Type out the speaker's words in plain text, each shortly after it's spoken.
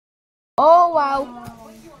Oh wow.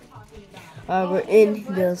 We're in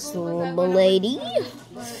this little lady.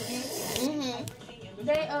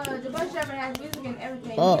 The bus driver has music and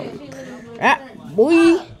everything.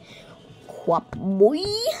 Boy. Quap boy.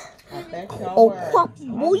 Oh, quap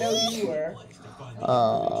boy.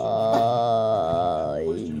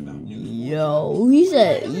 Yo, he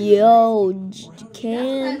said, yo,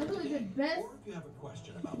 can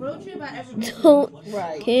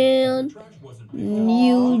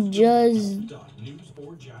you just...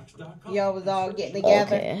 Y'all was all getting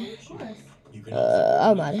together. Okay.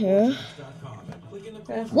 I'm out of here.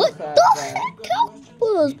 What the heck?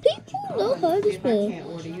 Those people know how to spell.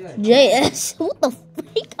 JS. What the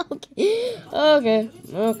freak? Okay.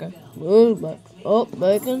 Move back. Oh,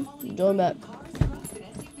 bacon. Join back.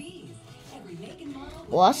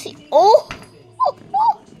 Oh, I see. Oh!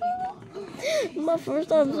 My first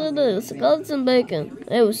time seeing this. Skeleton bacon.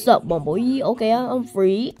 Hey, what's up, Bumblebee? Okay, I'm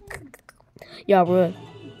free. Y'all run.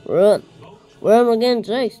 Run. Where am I getting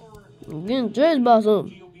chased? I'm getting chased by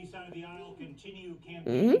something.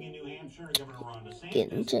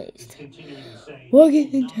 Getting chased. We're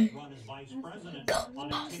getting chased.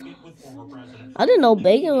 I didn't know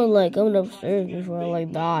bacon was like coming upstairs before I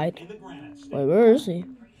like died. Wait, where is he?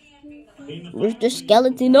 Where's the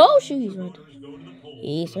skeleton? Oh, she's right there.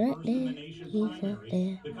 He's right there. He's right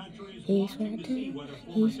there. He's right there.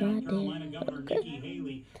 He's right there. Okay.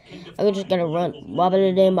 I just gotta run. Bob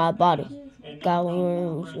it in my body. God.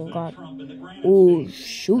 Oh,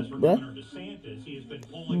 shoot, bro.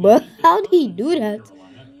 But how did he do that?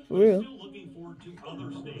 For real.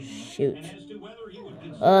 Shoot.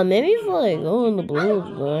 Maybe if I like go in the blue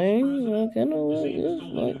thing, I kind of like just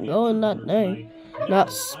like go in that thing.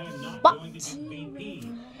 Not spot.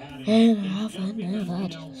 And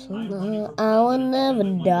I will never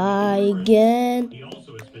die again.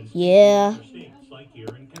 Yeah.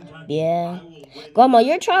 Grandma,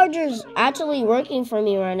 your charger's actually working for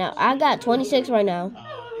me right now. I got 26 right now.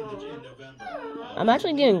 I'm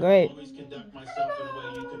actually getting great.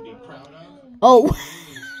 Oh.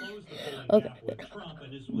 Okay.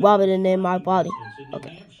 Rob it in my body.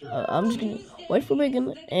 Okay. I'm just gonna wait for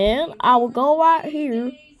bacon, and I will go right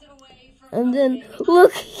here. And then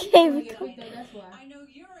look, here we go. Wait,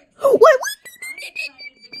 what?